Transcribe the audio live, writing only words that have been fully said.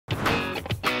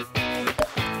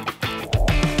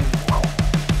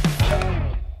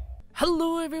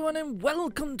everyone, and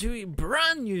welcome to a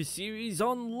brand new series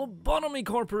on Lobotomy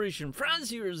Corporation. Frazzz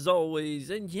here as always,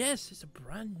 and yes, it's a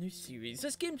brand new series.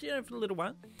 This game's been out for a little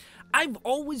while. I've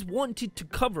always wanted to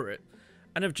cover it,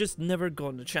 and I've just never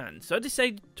gotten a chance. So I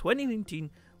decided,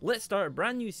 2019, let's start a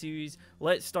brand new series.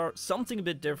 Let's start something a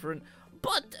bit different,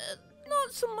 but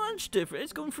not so much different.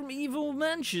 It's going from Evil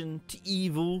Mansion to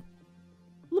Evil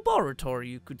Laboratory,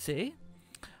 you could say.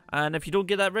 And if you don't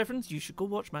get that reference, you should go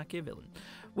watch Machiavellian.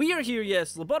 We are here,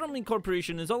 yes. Lobotomy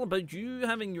Corporation is all about you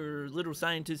having your little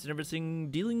scientists and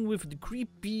everything, dealing with the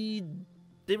creepy,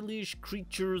 devilish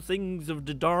creature things of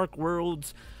the dark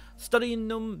worlds, studying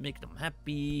them, making them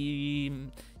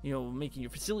happy, you know, making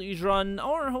your facilities run,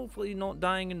 or hopefully not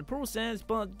dying in the process,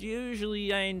 but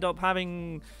usually I end up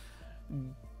having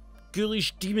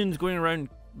ghoulish demons going around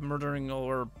murdering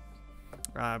all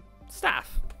our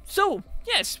staff. So,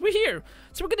 yes, we're here.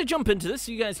 So we're going to jump into this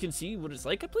so you guys can see what it's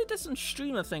like. I played this on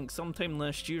stream, I think, sometime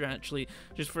last year, actually,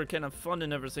 just for kind of fun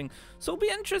and everything. So I'll be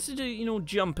interested to, you know,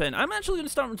 jump in. I'm actually going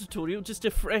to start a tutorial just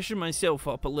to freshen myself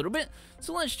up a little bit.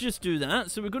 So let's just do that.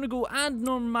 So we're going to go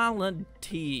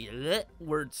abnormality.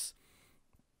 Words.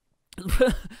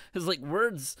 It's like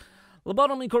words.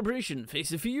 Lobotomy Corporation.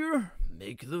 Face the fear,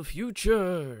 make the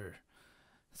future.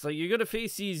 It's like you're going to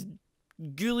face these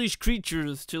ghoulish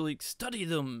creatures to like study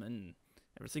them, and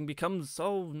everything becomes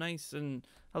so nice. And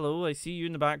hello, I see you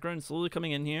in the background slowly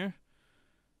coming in here.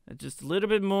 And just a little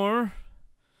bit more.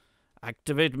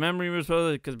 Activate memory as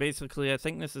well, because basically I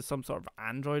think this is some sort of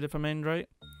android, if I'm in right.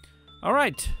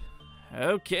 Alright.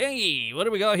 Okay, what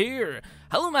do we got here?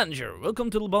 Hello manager, welcome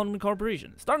to Lobotomy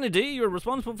Corporation. Starting the day, you're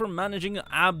responsible for managing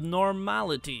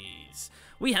abnormalities.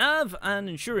 We have and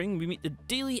ensuring we meet the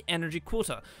daily energy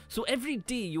quota. So every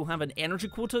day you'll have an energy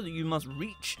quota that you must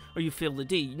reach or you fail the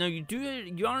day. Now you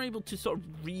are able to sort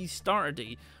of restart a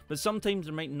day, but sometimes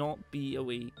there might not be a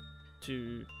way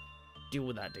to deal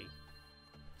with that day.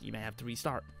 You may have to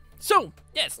restart. So,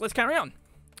 yes, let's carry on.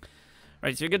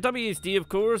 Right, so we've got WSD, of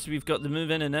course. We've got the move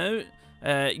in and out.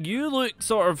 You look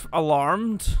sort of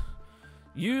alarmed.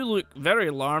 You look very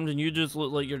alarmed, and you just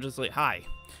look like you're just like, hi.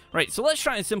 Right, so let's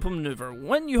try a simple maneuver.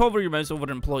 When you hover your mouse over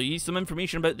employees, some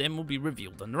information about them will be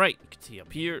revealed on the right. You can see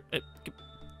up here.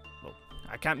 Well,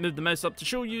 I can't move the mouse up to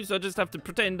show you, so I just have to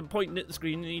pretend I'm pointing at the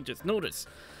screen and you just notice.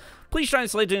 Please try and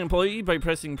select an employee by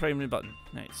pressing the primary button.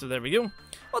 Right, so there we go.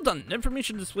 Well done. The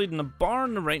information displayed in the bar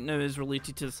on the right now is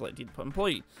related to the selected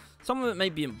employee. Some of it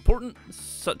might be important,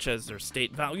 such as their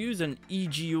state values and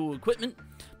EGO equipment.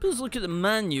 Please look at the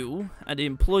manual and the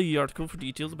employee article for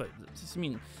details about this.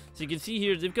 So you can see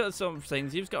here, they've got some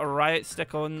things. They've got a riot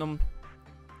stick on them.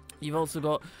 You've also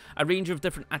got a range of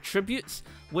different attributes,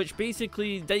 which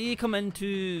basically, they come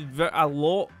into a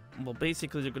lot, well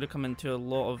basically they're going to come into a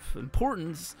lot of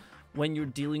importance when you're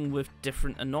dealing with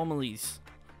different anomalies.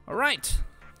 Alright.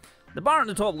 The bar on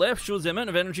the top left shows the amount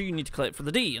of energy you need to collect for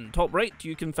the day. On the top right,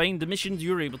 you can find the missions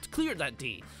you're able to clear that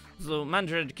day. So,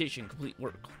 manager education, complete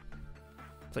work.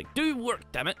 It's like, do work,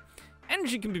 damn it.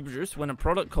 Energy can be produced when a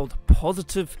product called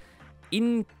positive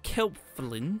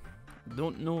enkephalin, I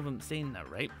don't know if I'm saying that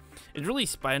right, is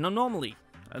released by an anomaly,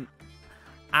 an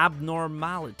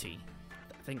abnormality.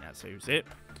 I think that's how you say it.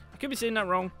 I could be saying that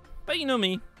wrong, but you know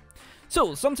me.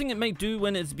 So, something it might do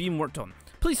when it's being worked on.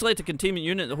 Please select a containment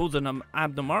unit that holds an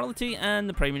abnormality and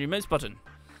the primary mouse button.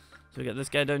 So we got this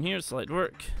guy down here, select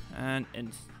work, and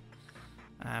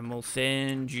we'll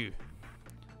send you.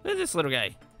 Look at this little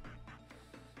guy.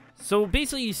 So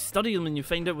basically you study them and you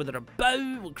find out what they're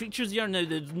about, what creatures they are. Now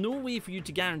there's no way for you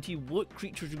to guarantee what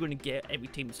creatures you're going to get every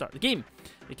time you start the game.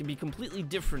 It can be completely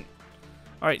different.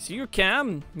 Alright, so you're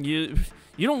Cam. You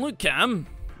don't look Cam.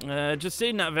 Just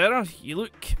saying that, Vera. You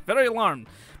look very alarmed.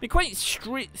 Be quite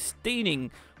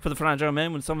staining for the fragile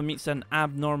man when someone meets an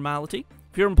abnormality.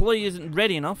 If your employee isn't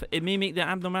ready enough, it may make the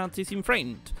abnormality seem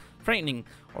frightening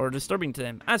or disturbing to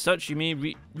them. As such, you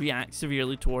may react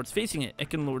severely towards facing it.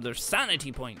 It can lower their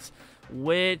sanity points,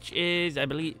 which is, I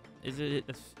believe, is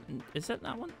that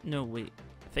that one? No, wait,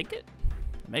 I think it,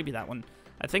 maybe that one.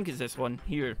 I think it's this one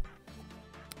here.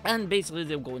 And basically,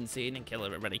 they'll go insane and kill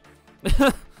everybody.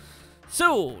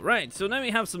 So, right, so now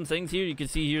we have some things here. You can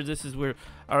see here, this is where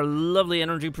our lovely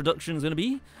energy production is going to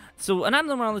be. So, an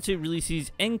abnormality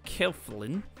releases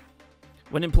enkephalin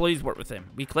when employees work with them.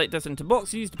 We collect this into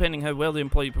boxes. Depending how well the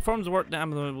employee performs the work, the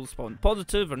abnormality will respond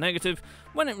positive or negative.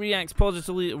 When it reacts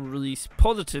positively, it will release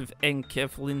positive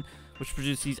enkephalin, which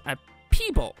produces a P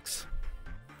box.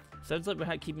 Sounds like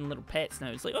we're keeping little pets now.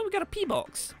 It's like, oh, we got a P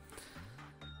box.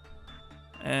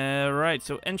 Right,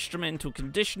 so instrumental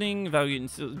conditioning, value,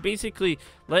 so basically,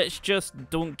 let's just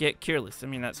don't get careless. I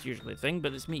mean, that's usually a thing,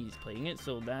 but it's me who's playing it,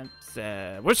 so that's,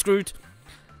 we're screwed.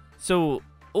 So,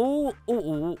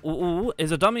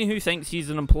 is a dummy who thinks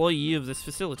he's an employee of this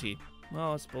facility.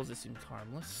 Well, I suppose it seems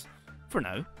harmless. For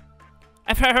now.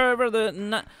 If, however,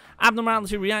 the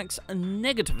abnormality reacts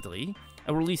negatively,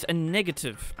 it will release a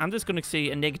negative. I'm just going to say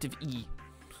a negative E.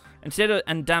 Instead of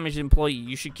and damage the employee,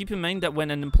 you should keep in mind that when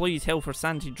an employee's health or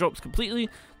sanity drops completely,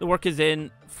 the work is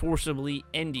then forcibly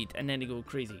ended, and then they go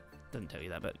crazy. Doesn't tell you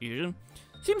that, but usually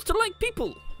seems to like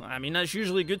people. I mean, that's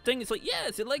usually a good thing. It's like,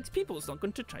 yes, it likes people. It's not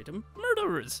going to try to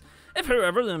murder us. If,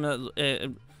 however,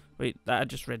 wait, I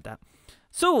just read that.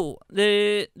 So,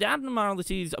 the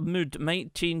abnormalities of mood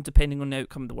might change depending on the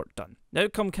outcome of the work done. The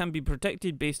outcome can be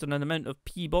protected based on an amount of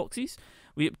P boxes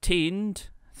we obtained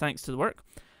thanks to the work.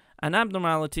 An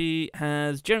abnormality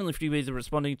has generally 3 ways of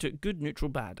responding to it: good, neutral,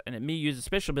 bad, and it may use a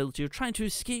special ability of trying to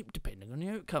escape depending on the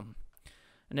outcome.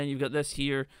 And then you've got this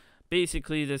here.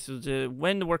 Basically, this is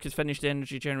when the work is finished, the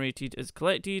energy generated is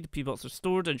collected, P-box are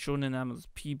stored and shown in Amazon's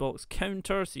P-box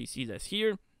counter, so you see this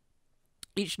here.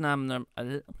 Each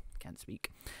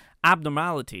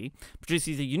abnormality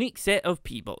produces a unique set of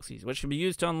P-boxes, which can be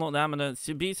used to unlock the abnormality.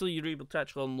 So basically, you're able to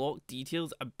actually unlock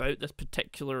details about this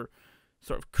particular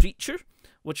sort of creature,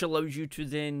 which allows you to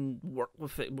then work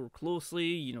with it more closely,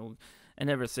 you know, and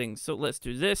everything. So let's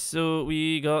do this. So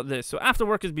we got this. So after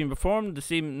work has been performed, the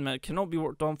same cannot be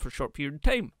worked on for a short period of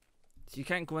time. So you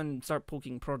can't go and start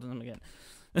poking, prodding them again.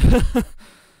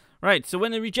 Right, so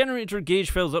when the regenerator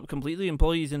gauge fills up completely,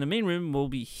 employees in the main room will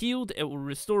be healed. It will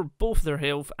restore both their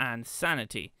health and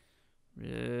sanity.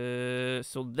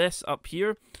 So this up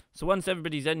here. So once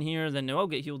everybody's in here, then they'll all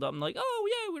get healed up. I'm like, oh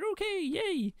yeah, we're okay,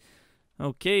 yay.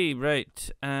 Okay,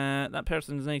 right. That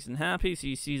person's nice and happy, so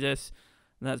you see this.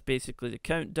 That's basically the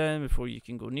countdown before you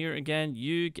can go near it again.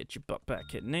 You get your butt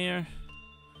back in there.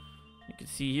 You can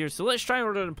see here. So let's try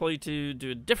order an employee to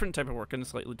do a different type of work in a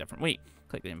slightly different way.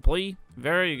 Click the employee.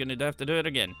 You're going to have to do it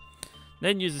again.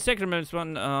 Then use the second mouse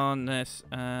button on this,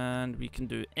 and we can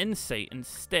do insight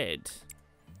instead.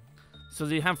 So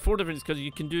they have 4 different, because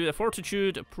you can do a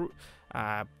fortitude,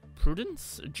 a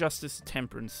prudence, justice,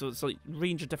 temperance. So it's like a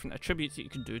range of different attributes that you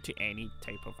can do to any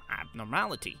type of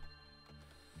abnormality.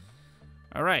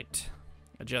 Alright.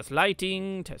 Adjust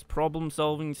lighting, test problem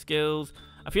solving skills.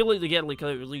 I feel like they get like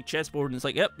a really chessboard and it's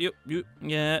like, yep,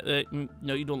 yeah,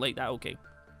 no, you don't like that, okay.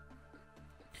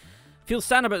 Feel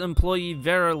sad about the employee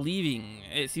Vera leaving.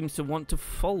 It seems to want to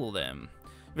follow them.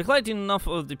 You're collecting enough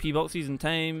of the P boxes in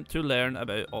time to learn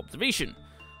about observation.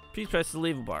 Please press the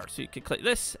label bar. So you can click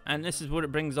this, and this is where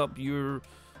it brings up your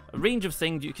range of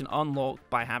things you can unlock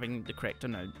by having the correct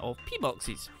amount of P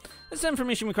boxes. This is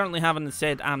information we currently have on the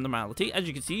said abnormality. As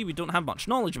you can see, we don't have much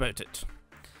knowledge about it.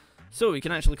 So we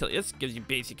can actually click this, gives you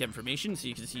basic information. So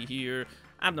you can see here,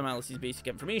 abnormalities, basic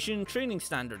information, training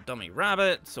standard, dummy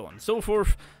rabbit, so on and so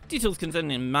forth. Details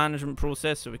concerning management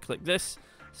process. So we click this.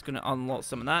 It's going to unlock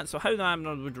some of that. So how the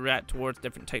abnormal would react towards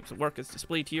different types of work is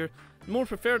displayed here. The more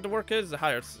preferred the work is, the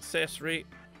higher success rate.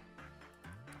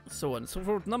 So on and so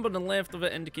forth. Number on the left of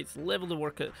it indicates the level of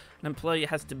work an employee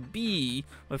has to be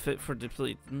with it for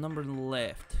display. Number on the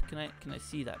left. Can I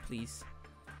see that, please?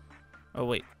 Oh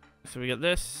wait. So we got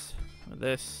this,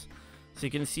 this. So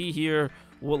you can see here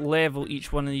what level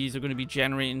each one of these are going to be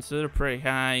generating. So they're pretty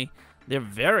high. They're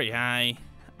very high,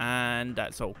 and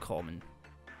that's all common.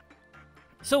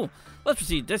 So, let's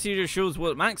proceed. This here shows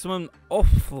what maximum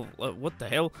what the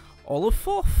hell?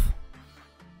 Olifoff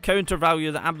counter value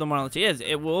of the abnormality is.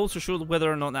 It will also show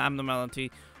whether or not the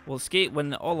abnormality will escape when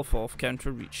the Olifoff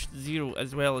counter reaches 0,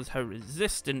 as well as how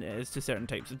resistant it is to certain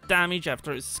types of damage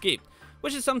after it's escaped,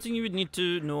 which is something you would need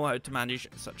to know how to manage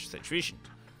in such situations.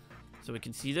 So we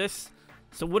can see this.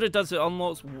 So what it does, it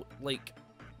unlocks like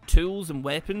tools and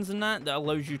weapons and that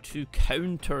allows you to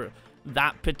counter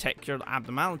that particular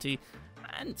abnormality.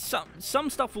 And some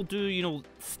stuff will do, you know,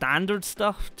 standard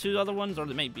stuff to other ones, or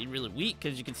they might be really weak.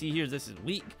 As you can see here, this is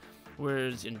weak,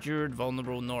 whereas endured,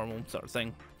 vulnerable, normal sort of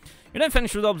thing. You're now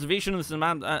finished with observation. This is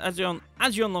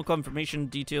as you unlock information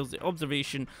details, the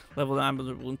observation level of the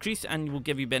ambulance will increase, and will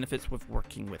give you benefits with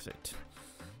working with it.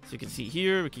 So you can see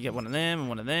here, we can get one of them and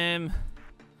one of them.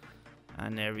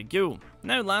 And there we go.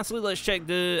 Now, lastly, let's check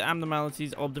the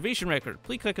abnormalities observation record.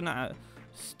 Please click on that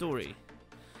story.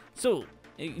 So,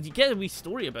 you get a wee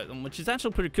story about them, which is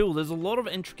actually pretty cool. There's a lot of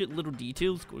intricate little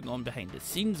details going on behind the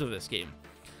scenes of this game.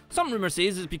 Some rumor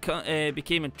says it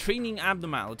became a training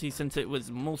abnormality since it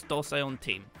was most docile and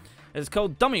tame. It's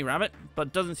called Dummy Rabbit,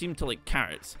 but doesn't seem to like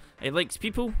carrots. It likes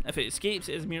people. If it escapes,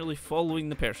 it is merely following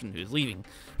the person who's leaving.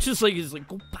 Just like, it's like,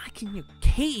 go back in your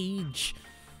cage.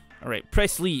 Alright,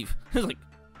 press leave. It's like,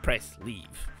 press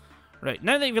leave. Right,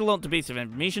 now that you've unlocked the base of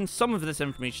information, some of this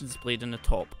information is displayed in the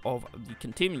top of the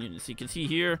containment unit. So you can see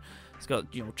here, it's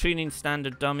got, you know, training,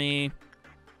 standard, dummy.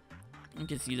 You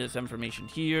can see this information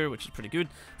here, which is pretty good.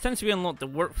 Since we unlocked the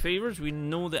work favors, we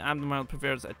know that abnormality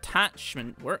prefers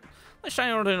attachment work. Let's try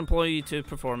and order an employee to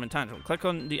perform attachment. Click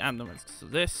on the abnormality. So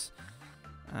this,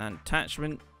 and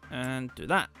attachment, and do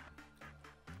that.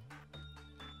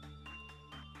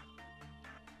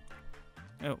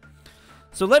 Oh.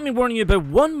 So let me warn you about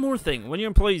one more thing. When your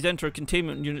employees enter a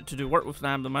containment unit to do work with an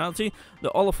abnormality, the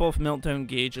Lobotomy meltdown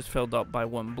gauge is filled up by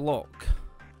 1 block.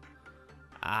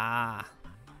 Ah.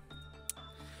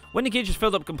 When the gauge is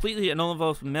filled up completely, an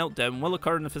Lobotomy meltdown will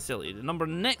occur in the facility. The number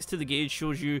next to the gauge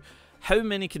shows you how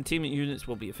many containment units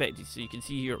will be affected. So you can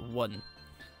see here 1.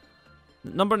 The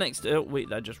number next to it,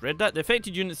 wait, I just read that. The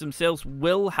affected units themselves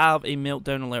will have a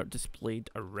meltdown alert displayed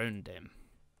around them.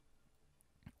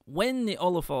 When the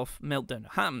Lobotomy meltdown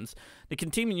happens, the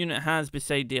containment unit has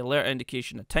beside the alert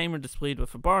indication a timer displayed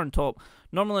with a bar on top.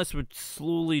 Normally this would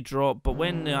slowly drop, but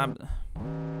when the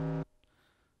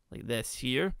like this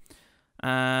here,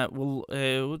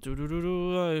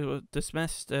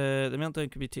 dismissed. The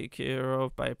meltdown can be taken care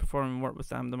of by performing work with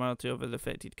the abnormality of the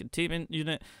affected containment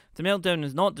unit. If the meltdown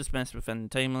is not dismissed within the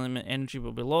time limit, energy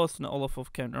will be lost and the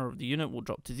Lobotomy counter of the unit will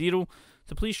drop to 0.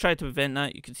 So please try to prevent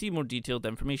that. You can see more detailed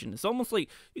information. It's almost like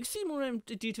you can see more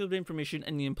detailed information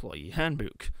in the employee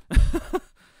handbook.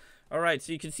 Alright,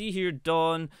 so you can see here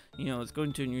dawn, you know, it's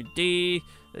going to a new day.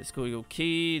 It's going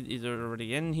okay. These are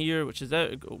already in here, which is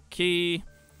out. Okay.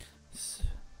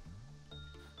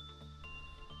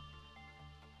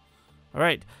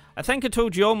 Alright, I think I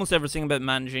told you almost everything about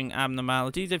managing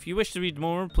abnormalities. If you wish to read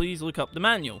more, please look up the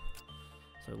manual.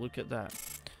 So look at that.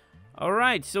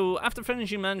 Alright, so after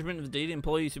finishing management of the day, the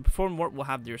employees who perform work will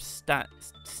have their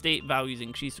state values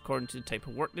increased according to the type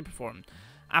of work they perform.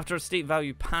 After a state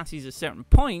value passes a certain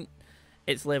point,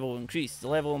 its level will increase. The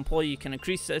level employee can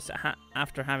increase this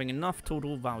after having enough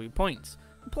total value points.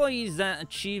 Employees that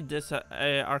achieve this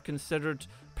are considered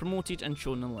promoted and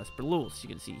shown in the list below. So you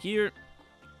can see here,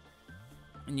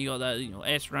 and you got that, you know,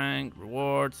 S rank,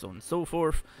 reward, so on and so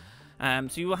forth. So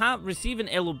you will receive an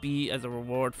LOB as a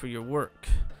reward for your work.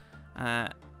 On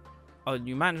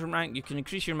your management rank, you can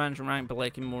increase your management rank by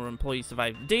letting more employees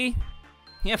survive the day.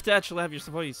 You have to actually have your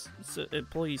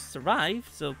employees survive.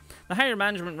 So the higher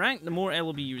management rank, the more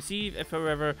LOB you receive. If,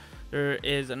 however, there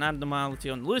is an abnormality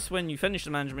on the loose when you finish the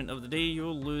management of the day, you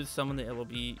will lose some of the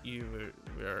LOB you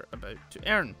were about to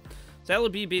earn. So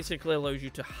LOB basically allows you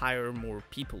to hire more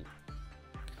people.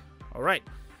 Alright,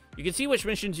 you can see which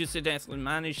missions you successfully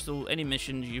managed, so any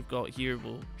missions you've got here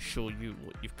will show you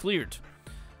what you've cleared.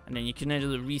 And then you can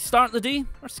either restart the day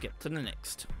or skip to the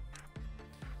next.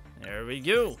 There we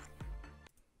go.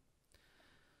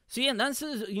 So yeah, that's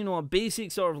you know, a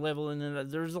basic sort of level, and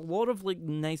there's a lot of like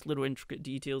nice little intricate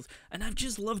details, and I've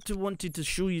just wanted to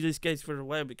show you this, guys, for a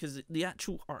while, because the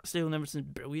actual art style and everything is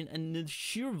brilliant, and the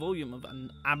sheer volume of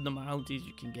abnormalities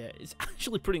you can get is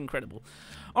actually pretty incredible.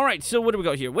 Alright, so what do we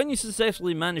got here? When you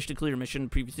successfully manage to clear a mission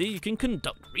previously, you can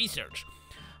conduct research.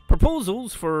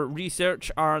 Proposals for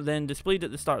research are then displayed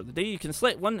at the start of the day. You can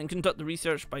select one and conduct the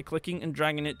research by clicking and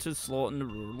dragging it to the slot in the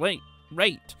row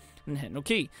right. And hitting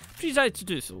OK. Please decide to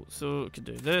do so. So we can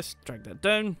do this, drag that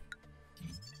down.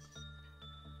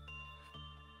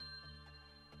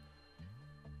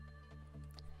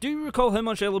 Do you recall how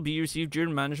much LOB you received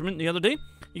during management the other day?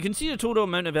 You can see the total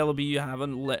amount of LOB you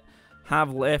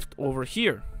have left over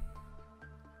here.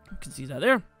 You can see that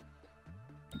there.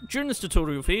 During this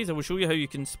tutorial phase, I will show you how you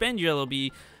can spend your LOB,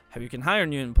 how you can hire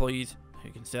new employees, how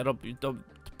you can set up your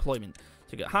deployment.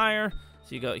 So you got hire.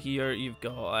 So you got here, you've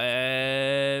got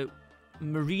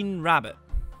Marine Rabbit.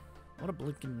 What a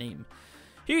blinking name.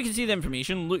 Here you can see the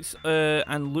information, looks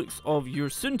of your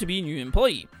soon-to-be new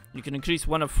employee. You can increase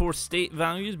one of 4 state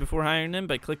values before hiring them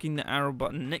by clicking the arrow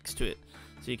button next to it.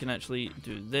 So you can actually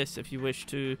do this if you wish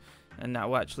to, and that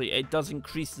will actually, it does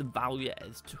increase the value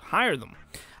as to hire them.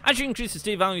 As you increase the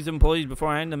state values of employees before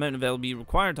hiring, the amount of LB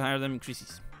required to hire them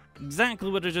increases. Exactly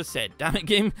what I just said. Damn it,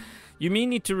 game. You may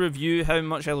need to review how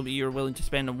much LB you're willing to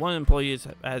spend on one employee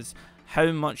as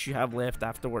how much you have left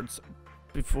afterwards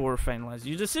before finalizing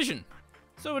your decision.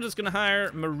 So we're just going to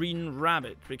hire Marine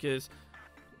Rabbit because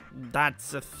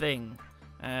that's a thing.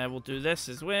 We'll do this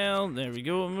as well. There we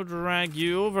go. And we'll drag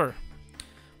you over.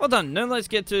 Well done. Now let's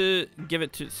get to give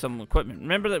it to some equipment.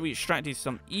 Remember that we extracted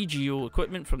some EGO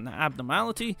equipment from the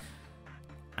abnormality.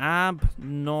 Yeah,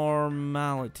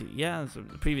 so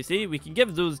the previous day, we can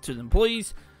give those to the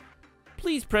employees.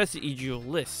 Please press the EGO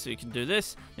list, so you can do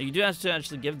this. Now you do have to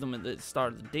actually give them at the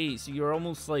start of the day, so you're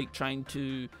almost like trying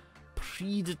to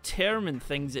predetermined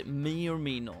things that may or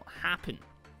may not happen.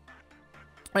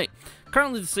 Right,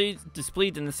 currently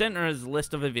displayed in the center is a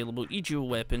list of available EGO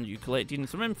weapons you collected and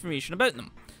some information about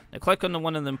them. Now click on the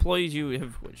one of the employees you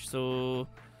have which. So,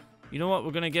 you know what,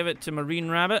 we're going to give it to Marine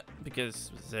Rabbit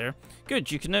because it's there.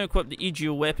 Good, you can now equip the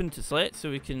EGO weapon to select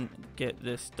so we can get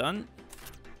this done.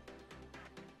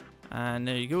 And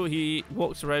there you go, he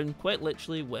walks around quite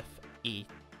literally with a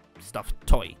stuffed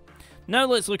toy. Now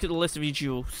let's look at the list of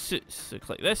EGO suits. So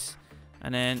click this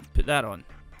and then put that on.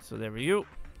 So there we go.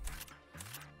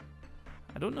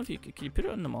 I don't know if you can you put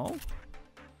it on them all?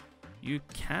 You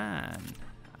can.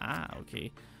 Ah,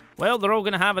 okay. Well, they're all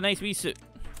going to have a nice wee suit.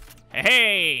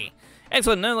 Hey!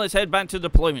 Excellent, now let's head back to the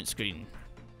deployment screen.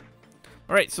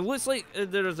 Alright, so looks like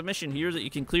there's a mission here that you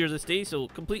can clear this day, so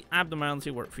complete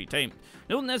abnormality work free time.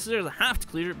 You don't necessarily have to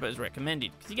clear it, but it's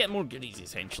recommended, because you get more goodies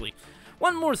essentially.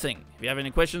 One more thing, if you have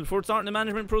any questions before starting the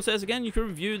management process again, you can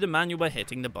review the manual by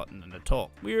hitting the button on the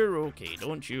top. We're okay,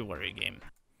 don't you worry, game.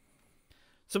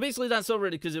 So basically that's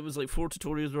already, because it was like 4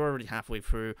 tutorials, we're already halfway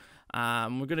through. We're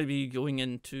going to be going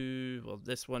into, well,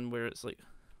 this one where it's like,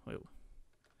 well,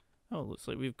 oh, looks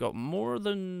like we've got more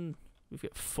than, we've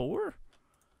got 4?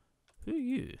 Who are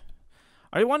you?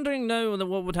 Are you wondering now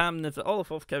what would happen if the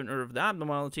Olaf counter of the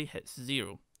abnormality hits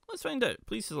 0? Let's find out.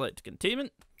 Please select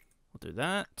containment. We'll do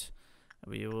that.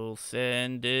 We will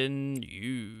send in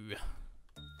you.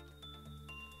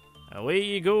 Away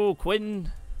you go,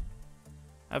 Quinn.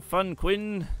 Have fun,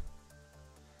 Quinn.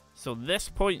 So this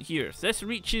point here, if this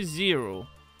reaches 0,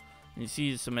 you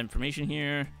see some information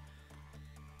here.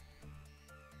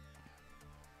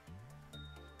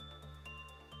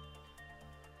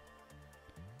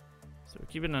 So we're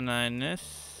keeping an eye on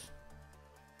this.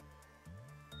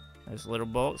 There's little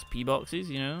box, P boxes,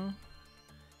 you know.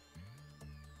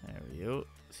 There we go.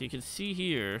 So you can see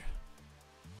here.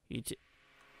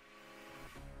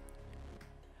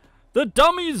 The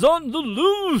dummy's on the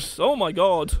loose! Oh my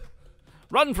god.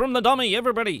 Run from the dummy,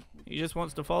 everybody! He just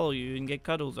wants to follow you and get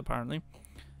cuddles, apparently.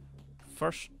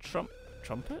 First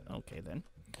trumpet? Okay then.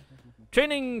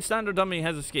 Training standard dummy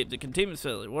has escaped the containment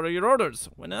facility. What are your orders?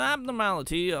 When an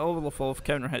abnormality over the fall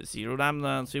counter hits 0, the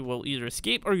abnormality will either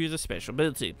escape or use a special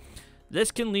ability.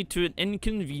 This can lead to an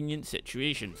inconvenient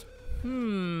situations.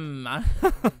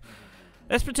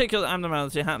 This particular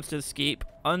abnormality happens to escape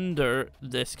under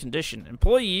this condition.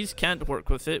 Employees can't work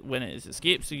with it when it is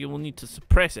escaped, so you will need to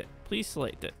suppress it. Please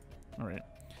select it. Alright.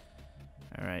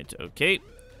 Alright, okay.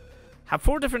 Have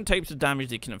 4 different types of damage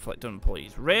they can inflict on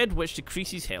employees. Red, which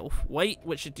decreases health. White,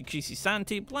 which decreases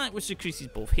sanity. Black, which decreases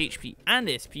both HP and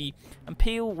SP. And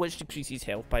pale, which decreases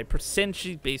health by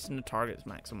percentages based on the target's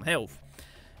maximum health.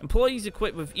 Employees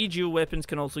equipped with EGO weapons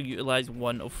can also utilize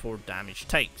 1 of 4 damage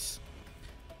types.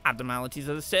 Abnormalities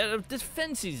are a set of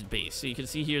defenses based, so you can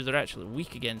see here they're actually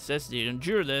weak against this. They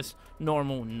endure this.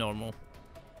 Normal, normal.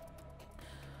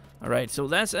 Alright, so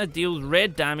that's deals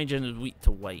red damage and is weak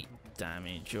to white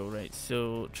damage. Alright,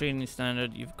 so training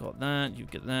standard, you've got that,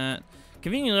 you've got that.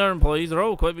 Conveniently, our employees are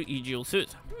all equipped with EGO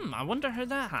suits. I wonder how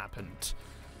that happened.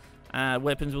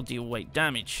 Weapons will deal white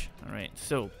damage. Alright,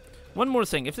 so one more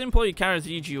thing, if the employee carries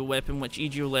an EGO weapon which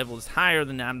EGO level is higher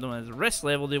than the abnormality's risk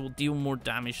level, they will deal more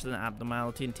damage to the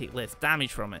abnormality and take less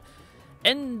damage from it.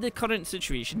 In the current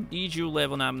situation, the EGO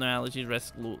level and abnormality's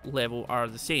risk level are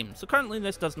the same, so currently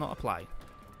this does not apply.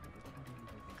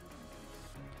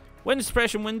 When the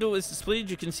suppression window is displayed,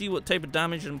 you can see what type of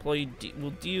damage an employee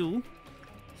will deal.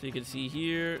 So you can see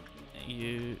here,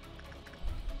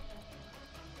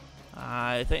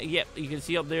 I think, yep, you can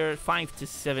see up there 5 to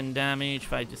 7 damage,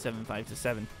 5 to 7, 5 to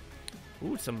 7.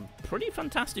 Ooh, some pretty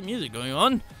fantastic music going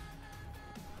on.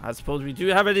 I suppose we do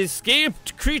have an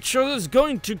escaped creature that's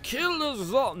going to kill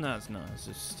us all. No, it's not.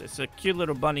 It's a cute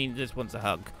little bunny that just wants a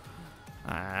hug.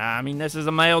 I mean, this is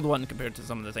a mild one compared to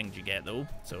some of the things you get, though.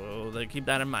 So keep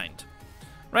that in mind.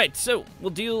 Right, so we'll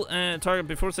deal target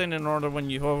before sending an order. When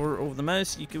you hover over the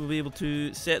mouse, you will be able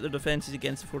to set their defenses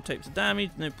against the 4 types of damage.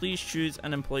 Now, please choose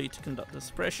an employee to conduct the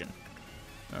suppression.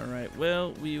 Alright,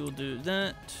 well, we will do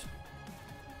that.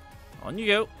 On you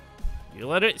go. You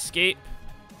let it escape.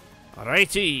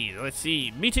 Alrighty, let's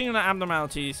see. Meeting an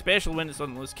abnormality, especially when it's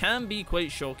on the list, can be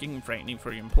quite shocking and frightening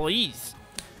for your employees.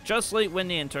 Just like when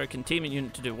they enter a containment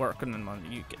unit to do work on them,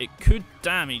 it could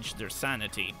damage their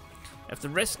sanity. If the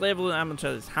risk level of the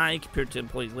abnormality is high compared to the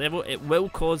employee's level, it will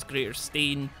cause greater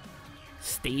stain?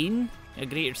 A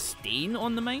greater stain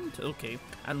on the mind? Okay.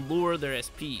 And lower their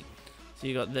SP. So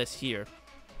you got this here,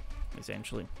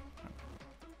 essentially.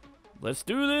 Let's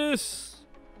do this!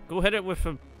 Go hit it with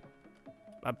a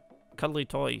cuddly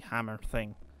toy hammer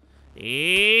thing.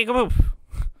 Hey, go poof!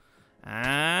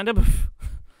 And a poof!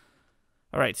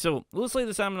 Alright, so looks like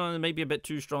the salmon might be a bit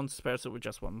too strong to disperse it with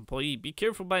just one employee. Be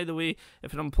careful, by the way,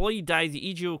 if an employee dies, the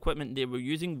EGO equipment they were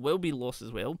using will be lost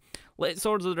as well. Let's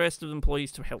order the rest of the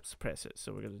employees to help suppress it.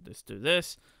 So we're going to just do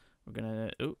this. We're going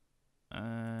to... Oh,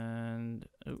 and...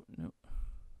 Oh, no.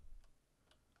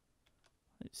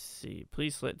 Let's see.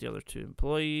 Please select the other 2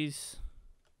 employees.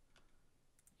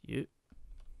 You.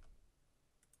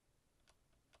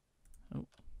 Oh.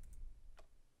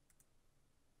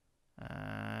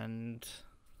 And...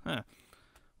 Huh.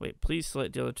 Wait, please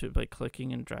select the other 2 by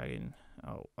clicking and dragging.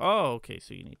 Oh. Oh, okay,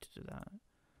 so you need to do that.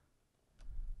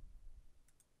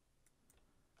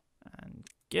 And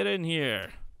get in here.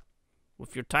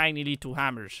 With your tiny little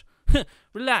hammers.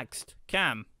 Relaxed.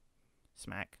 Calm.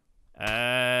 Smack.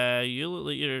 You look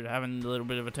like you're having a little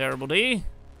bit of a terrible day.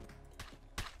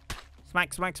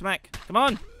 Smack, smack, smack. Come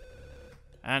on.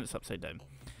 And it's upside down.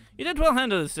 You did well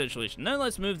handle this situation. Now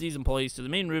let's move these employees to the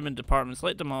main room and department.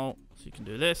 Select them all. So you can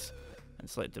do this. And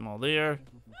select them all there.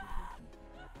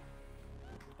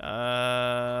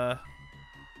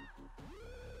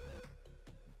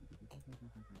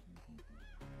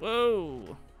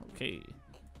 Whoa. Okay.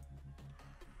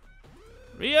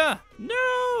 Rhea!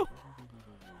 No!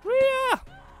 Rhea!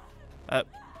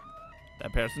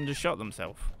 That person just shot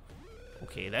themselves.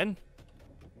 Okay then.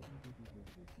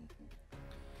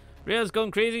 Rhea's gone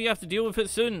crazy, you have to deal with it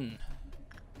soon.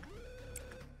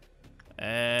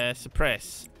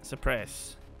 Suppress.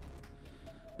 Suppress.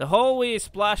 The hallway is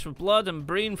splashed with blood and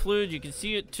brain fluid. You can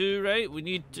see it too, right? We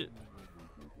need to...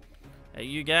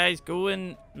 you guys go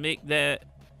and make the...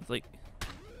 Like...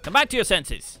 Come back to your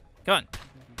senses. Come on.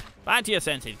 Back to your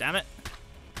senses, damn it.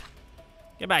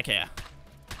 Get back here.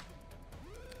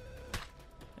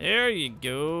 There you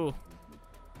go.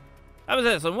 That was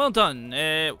excellent. Well done.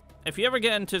 If you ever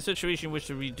get into a situation you wish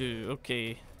to redo,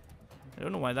 okay. I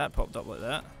don't know why that popped up like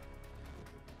that.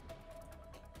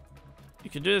 You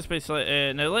can do this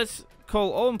basically. Now let's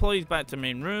call all employees back to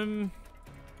main room.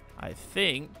 I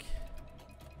think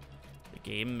the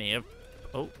game may have...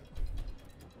 Oh.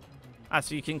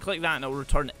 So you can click that and it'll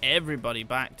return everybody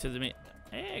back to the main...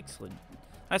 Excellent.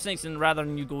 That's nice, and rather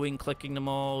than you going clicking them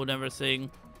all and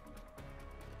everything.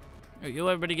 Alright, you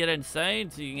everybody get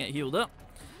inside so you can get healed up.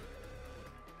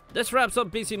 This wraps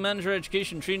up Basic Manager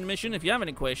Education Training Mission. If you have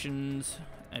any questions,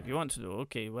 if you want to know,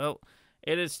 okay, well,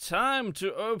 it is time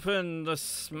to open the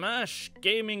Smash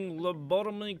Gaming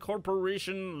Lobotomy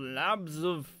Corporation Labs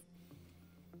of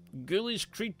Ghoulish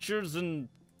Creatures and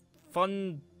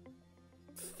Fun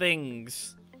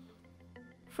Things.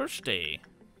 First day.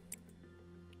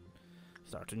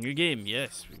 Start a new game.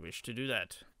 Yes, we wish to do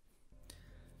that.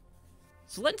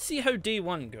 So let's see how day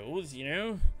 1 goes, you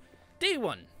know. Day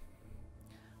 1.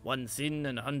 1 sin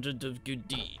and 100 of good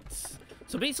deeds.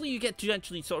 So basically you get to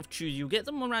actually sort of choose. You get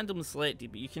them randomly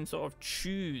selected, but you can sort of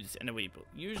choose in a way. But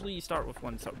usually you start with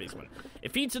one sort of base one.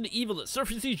 It feeds on the evil that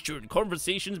surfaces during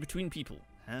conversations between people.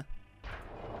 Huh?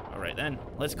 Alright then,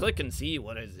 let's click and see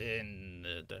what is in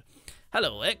the...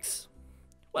 Hello, X.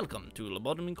 Welcome to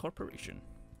Lobotomy Corporation.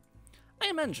 I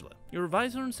am Angela, your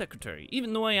advisor and secretary.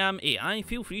 Even though I am AI,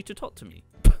 feel free to talk to me.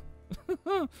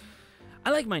 I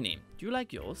like my name. Do you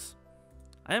like yours?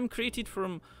 I am created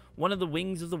from one of the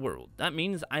wings of the world. That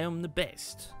means I am the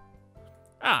best.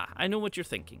 Ah, I know what you're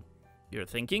thinking. You're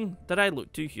thinking that I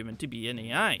look too human to be an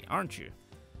AI, aren't you?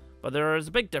 But there is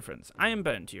a big difference. I am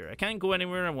bound here. I can't go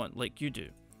anywhere I want like you do.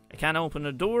 I can't open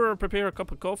a door or prepare a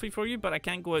cup of coffee for you, but I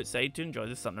can't go outside to enjoy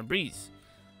the sun or breeze.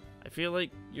 I feel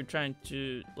like you're trying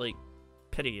to, like,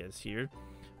 pity us here.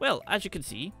 Well, as you can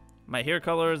see, my hair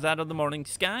color is that of the morning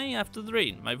sky after the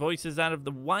rain. My voice is that of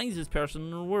the wisest person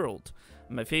in the world.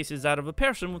 And my face is that of a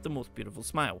person with the most beautiful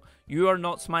smile. You are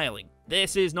not smiling.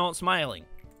 This is not smiling.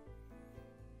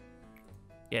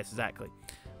 Yes, exactly.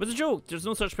 But a joke, there's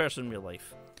no such person in real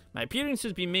life. My appearance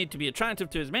has been made to be attractive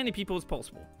to as many people as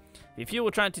possible. If you feel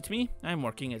attracted to me, I am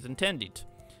working as intended.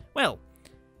 Well,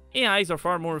 AIs are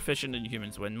far more efficient than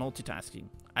humans when multitasking.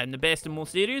 I'm the best in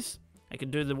most areas. I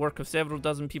can do the work of several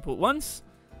dozen people at once.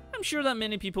 I'm sure that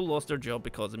many people lost their job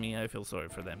because of me. I feel sorry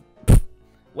for them.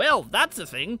 Well, that's the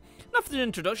thing. Enough of the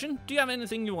introduction. Do you have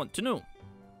anything you want to know?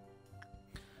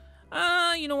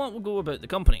 You know what? We'll go about the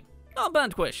company. Not a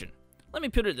bad question. Let me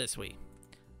put it this way.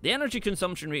 The energy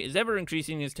consumption rate is ever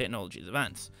increasing as technologies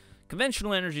advance.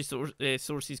 Conventional energy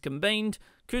sources combined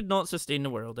could not sustain the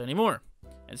world anymore.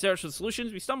 In search of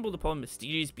solutions, we stumbled upon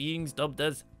mysterious beings dubbed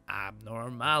as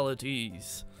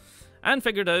abnormalities, and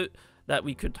figured out that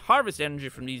we could harvest energy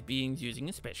from these beings using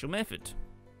a special method.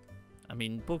 I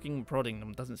mean, poking and prodding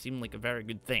them doesn't seem like a very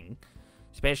good thing.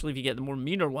 especially if you get the more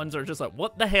meaner ones that are just like,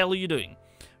 what the hell are you doing?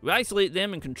 We isolate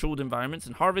them in controlled environments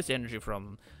and harvest energy from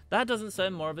them. That doesn't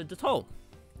sound morbid at all.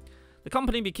 The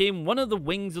company became one of the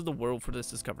wings of the world for this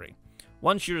discovery.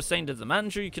 Once you're assigned as the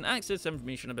manager, you can access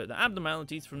information about the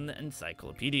abnormalities from the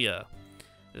encyclopedia.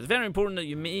 It is very important that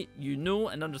you know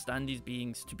and understand these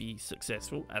beings to be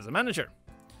successful as a manager.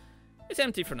 It's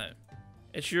empty for now.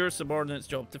 It's your subordinate's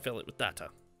job to fill it with data.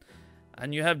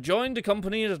 And you have joined the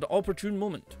company at an opportune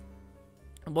moment.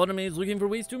 Lobotomy is looking for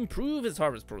ways to improve its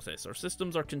harvest process. Our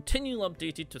systems are continually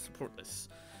updated to support this.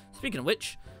 Speaking of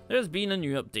which, there has been a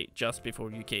new update just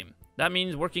before you came. That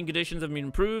means working conditions have been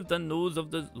improved than those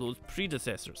of those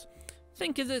predecessors.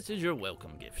 Think of this as your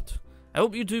welcome gift. I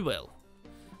hope you do well.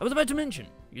 I was about to mention,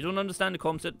 you don't understand the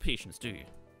concept of patience, do you?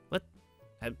 What?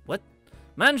 What?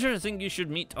 Manager, I think you should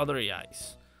meet other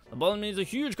AIs. Lobotomy is a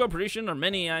huge corporation, there are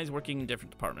many AIs working in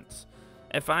different departments.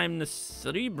 If I'm the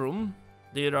cerebrum,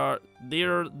 they're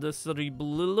the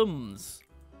cerebellums.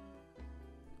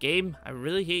 Game, I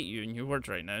really hate you and your words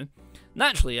right now.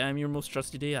 Naturally, I am your most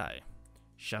trusted AI.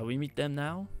 Shall we meet them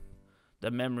now?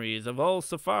 The memories of all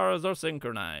Sephiras are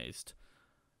synchronized.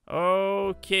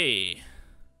 Okay.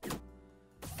 I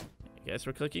guess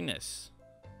we're clicking this.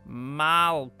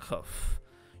 Malkuth.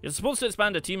 You're supposed to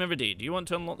expand a team every day. Do you want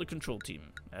to unlock the control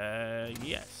team?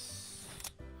 Yes.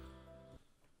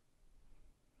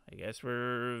 I guess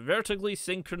we're vertically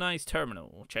synchronized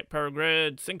terminal. Check power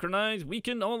grid. Synchronize.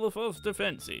 Weaken all of us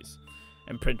defenses.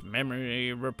 Imprint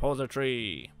memory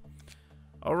repository.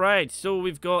 Alright, so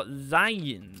we've got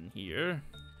Zion here.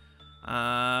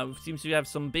 Seems to have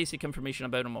some basic information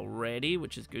about him already,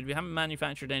 which is good. We haven't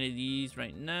manufactured any of these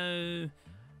right now.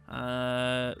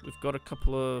 We've got a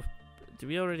couple of... Do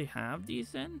we already have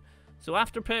these then? So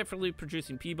after perfectly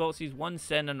producing P-boxes, 1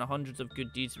 cent and hundreds of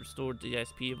good deeds restored the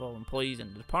SP of all employees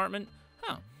in the department.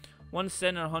 Huh. 1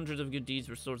 cent and hundreds of good deeds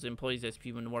restores the employee's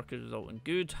SP when the workers result in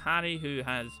good. Harry, who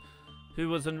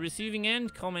was on the receiving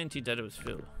end, commented that it was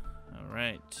full.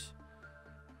 Alright.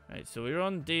 Right, so we're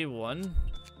on day 1.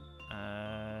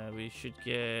 We should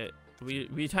get...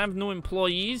 We have no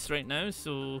employees right now,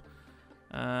 so...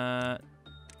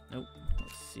 Nope.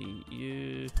 Let's see.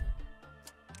 You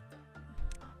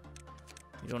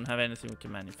don't have anything we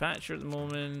can manufacture at the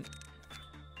moment.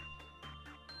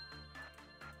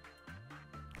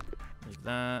 Like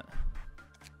that.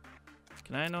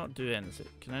 Can I not do anything?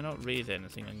 Can I not raise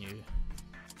anything on you?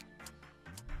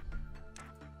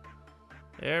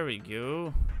 There we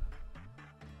go.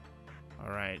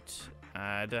 Alright.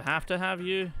 Do I have to have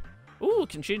you? Oh,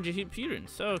 can change your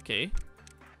appearance. Okay.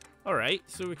 Alright,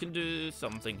 so we can do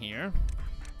something here.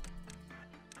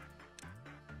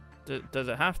 Does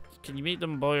it have... Can you make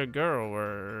them boy or girl,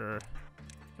 or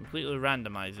completely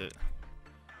randomize it?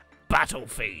 Battle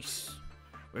face.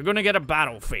 We're gonna get a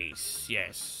battle face.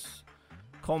 Yes.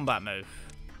 Combat mouth.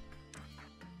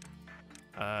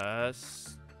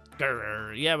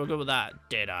 Yeah, we'll go with that.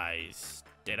 Dead eyes.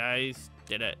 Dead eyes.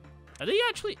 Did it. Are they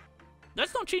actually...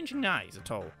 That's not changing the eyes at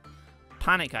all.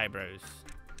 Panic eyebrows.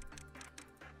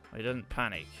 I didn't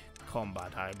panic.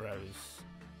 Combat eyebrows.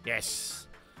 Yes.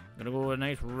 I'm gonna go with a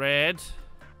nice red.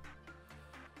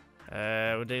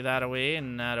 We'll do that away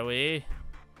and that away.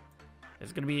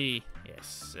 It's gonna be...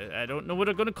 Yes. I don't know what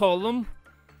I'm gonna call them.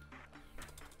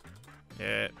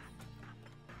 Yeah.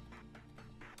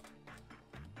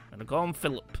 I'm gonna call him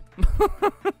Philip.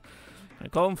 I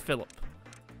call him Philip.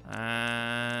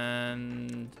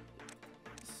 And...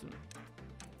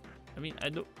 I mean, I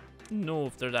don't know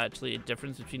if there's actually a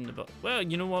difference between the... Well,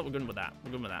 you know what? We're going with that.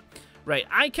 We're going with that. Right,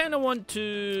 I kind of want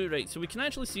to... Right, so we can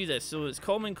actually see this. So it's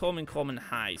common, common, common,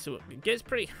 high. So it gets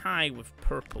pretty high with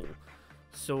purple.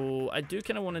 So I do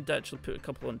kind of want to actually put a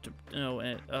couple into... No,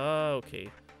 okay.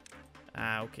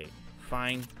 Okay.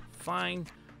 Fine. Fine.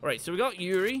 Alright, so we got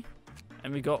Yuri.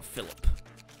 And we got Philip.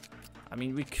 I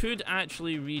mean, we could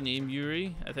actually rename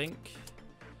Yuri, I think.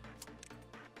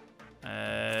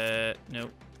 No.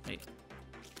 Wait.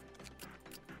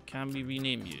 Can we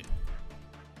rename you?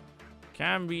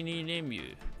 Can we rename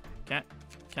you?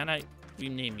 Can I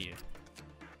rename you?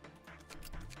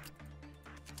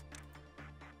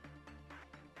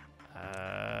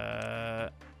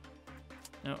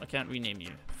 No, I can't rename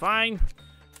you. Fine.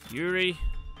 Yuri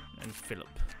and Philip.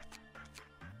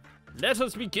 Let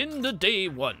us begin the day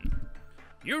 1.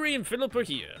 Yuri and Philip are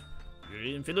here.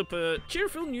 Yuri and Philip are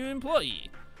cheerful new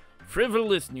employee.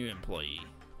 Frivolous new employee.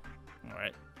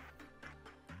 Alright.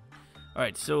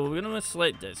 Alright, so we're going to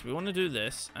select this. We want to do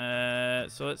this.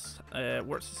 So it's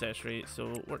work success rate.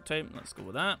 So work time, let's go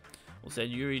with that. We'll set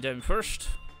Yuri down first.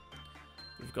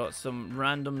 We've got some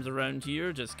randoms around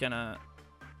here. Just kind of...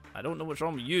 I don't know what's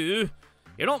wrong with you.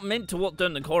 You're not meant to walk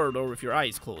down the corridor with your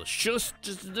eyes closed. Just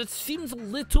that seems a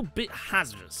little bit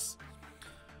hazardous.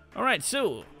 Alright,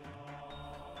 so...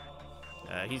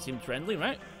 he seems friendly,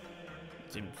 right?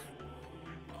 Seems...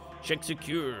 Check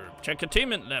secure. Check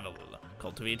attainment level.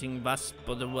 Cultivating vast...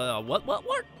 What the well? What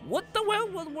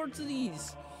What words are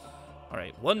these?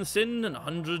 Alright, 1 sin and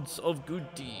hundreds of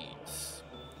good deeds.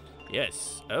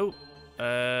 Yes. Oh.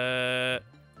 Can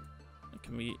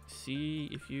we see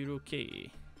if you're okay?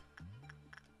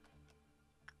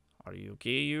 Are you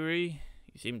okay, Yuri?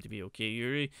 You seem to be okay,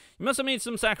 Yuri. You must have made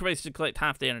some sacrifice to collect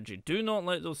half the energy. Do not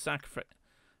let those sacrifice...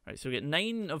 Alright, so we get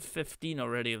 9 of 15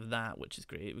 already of that, which is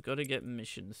great. We've got to get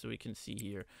missions so we can see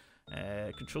here.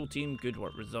 Control team, good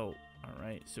work, result.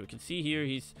 Alright, so we can see here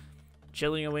he's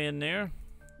chilling away in there.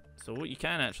 So what you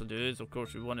can actually do is, of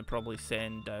course, we want to probably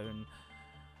send down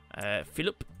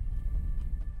Philip.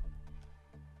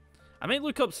 I might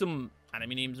look up some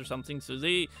enemy names or something. So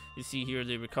you see here,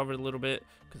 they recovered a little bit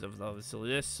because of obviously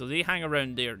this. So they hang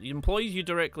around there. The employees you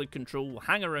directly control will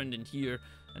hang around in here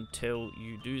until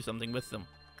you do something with them.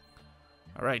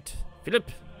 Alright, Philip,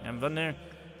 you having fun there?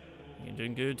 You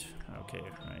doing good? Okay,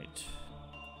 right.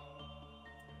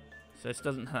 So this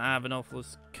doesn't have an awful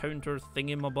counter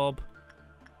thingamabob.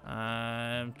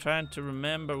 I'm trying to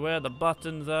remember where the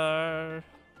buttons are.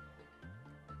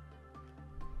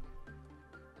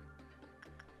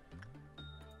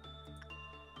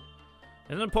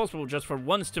 Isn't it possible just for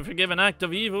once to forgive an act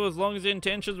of evil as long as the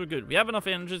intentions were good? We have enough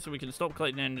energy so we can stop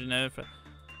collecting energy now.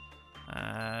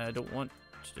 I don't want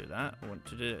to do that. I want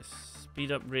to do this.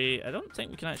 Speed up rate. I don't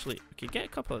think we can actually... We could get a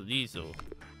couple of these though.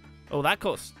 Oh, that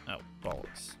costs... Oh,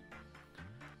 bollocks.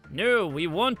 No, we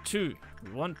want to.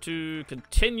 We want to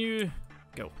continue.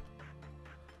 Go.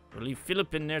 We'll leave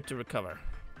Philip in there to recover.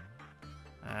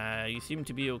 You seem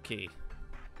to be okay.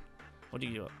 What do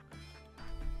you got?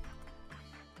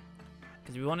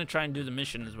 Because we want to try and do the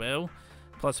mission as well.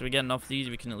 Plus, if we get enough of these,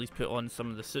 we can at least put on some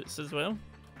of the suits as well,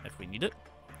 if we need it.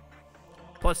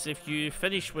 Plus, if you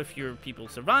finish with your people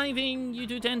surviving, you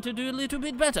do tend to do a little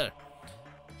bit better.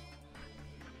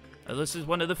 This is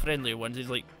one of the friendlier ones. He's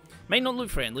like, might not look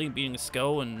friendly, being a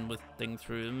skull and with things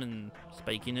through him and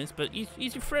spikiness, but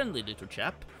he's a friendly little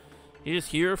chap. He's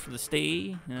here for the stay,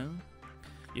 you know.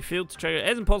 You failed to try. It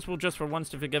isn't possible just for once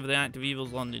to forgive the act of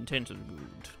evil's long intentions.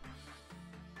 Good.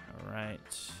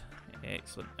 Alright.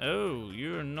 Excellent. Oh,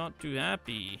 you're not too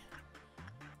happy.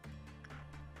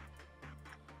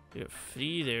 We got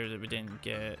 3 there that we didn't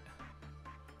get.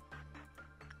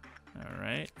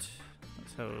 Alright.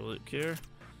 Let's have a look here.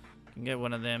 Can get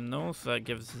one of them though, so that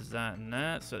gives us that and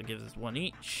that, so that gives us 1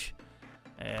 each.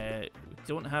 We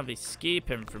don't have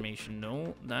escape information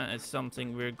though. That is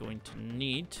something we're going to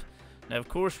need. Now of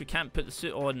course we can't put the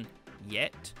suit on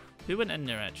yet. Who went in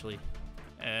there actually?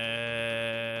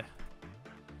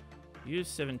 Use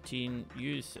 17,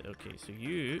 use... Okay, so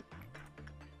you...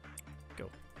 Go.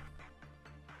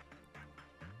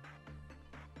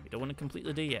 We don't want to complete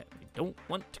the day yet. We don't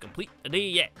want to complete the day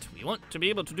yet. We want to be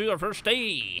able to do our first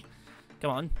day. Come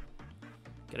on.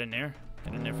 Get in there.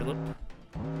 Get in there, Philip.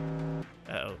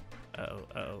 Uh-oh. Uh-oh.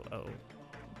 Uh-oh. Uh-oh.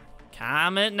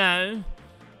 Calm it now.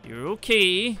 You're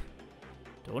okay.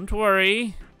 Don't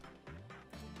worry.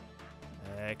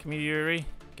 Come here, Yuri.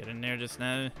 Get in there just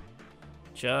now.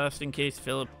 Just in case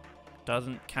Philip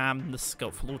doesn't calm the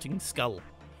floating skull.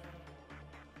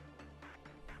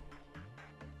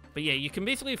 But yeah, you can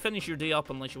basically finish your day up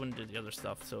unless you want to do the other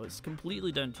stuff, so it's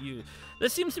completely down to you.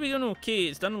 This seems to be going okay.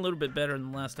 It's done a little bit better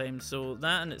than last time, so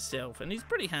that in itself. And he's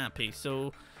pretty happy,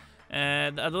 so...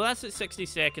 although that's at 60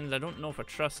 seconds, I don't know if I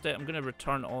trust it. I'm going to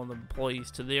return all the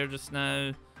employees to there just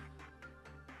now.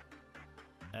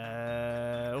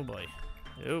 Oh boy.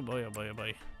 Oh boy, oh boy, oh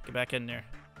boy. Get back in there.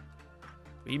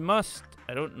 We must...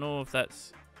 I don't know if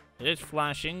that's... It is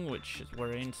flashing, which is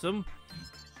worrying some.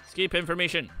 Escape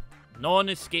information.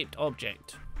 Non-escaped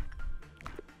object.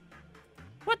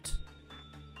 What?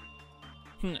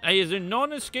 Is a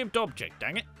non-escaped object,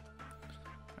 dang it.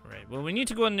 Alright, well we need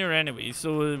to go in there anyway,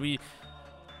 so we...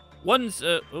 Once,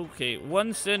 okay,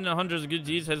 one sin and hundreds of good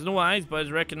deeds has no eyes, but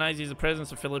recognizes the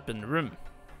presence of Philip in the room.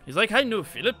 He's like, I know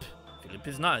Philip. Philip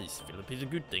is nice. Philip is a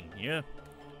good thing, yeah?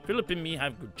 Philip and me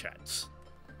have good chats.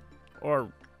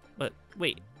 Or, but,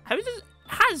 wait, how does it,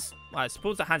 well, I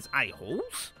suppose it has eye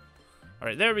holes?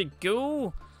 Alright, there we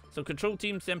go. So, control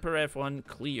team, Semper F1,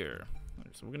 clear. Right,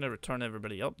 so, we're going to return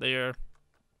everybody up there.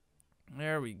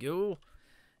 There we go.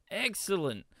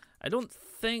 Excellent. I don't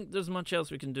think there's much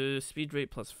else we can do. Speed rate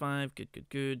 +5. Good, good,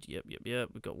 good. Yep, yep, yep.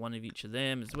 We've got 1 of each of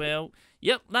them as well.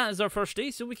 Yep, that is our first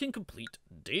day, so we can complete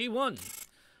day 1.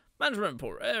 Management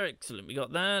report. Excellent. We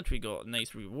got that. We got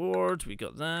nice rewards. We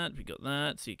got that. We got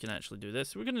that. So you can actually do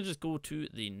this. We're going to just go to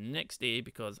the next day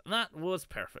because that was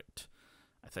perfect.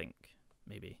 I think.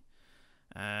 Maybe.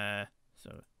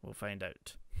 So we'll find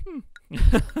out.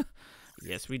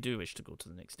 Yes, we do wish to go to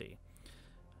the next day.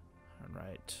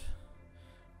 Alright.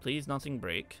 Please nothing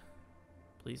break.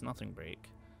 Please nothing break.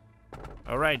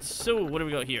 Alright, so what do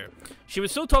we got here? She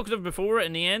was so talkative before,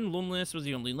 in the end, loneliness was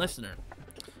the only listener.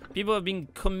 People have been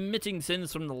committing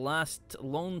sins from the last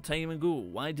long time ago.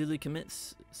 Why do they commit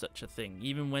such a thing,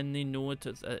 even when they know it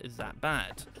is that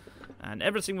bad? And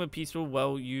everything was peaceful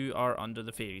while you are under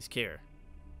the fairy's care.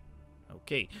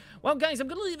 Okay. Well, guys, I'm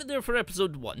going to leave it there for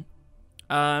episode 1.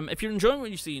 If you're enjoying what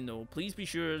you're seeing, though, please be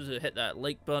sure to hit that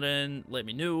like button. Let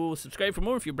me know. Subscribe for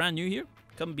more if you're brand new here.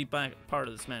 Come be back part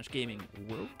of the Smash Gaming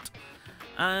world.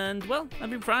 And, well, I've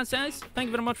been Frazzz, guys. Thank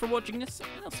you very much for watching this, and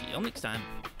I'll see you all next time.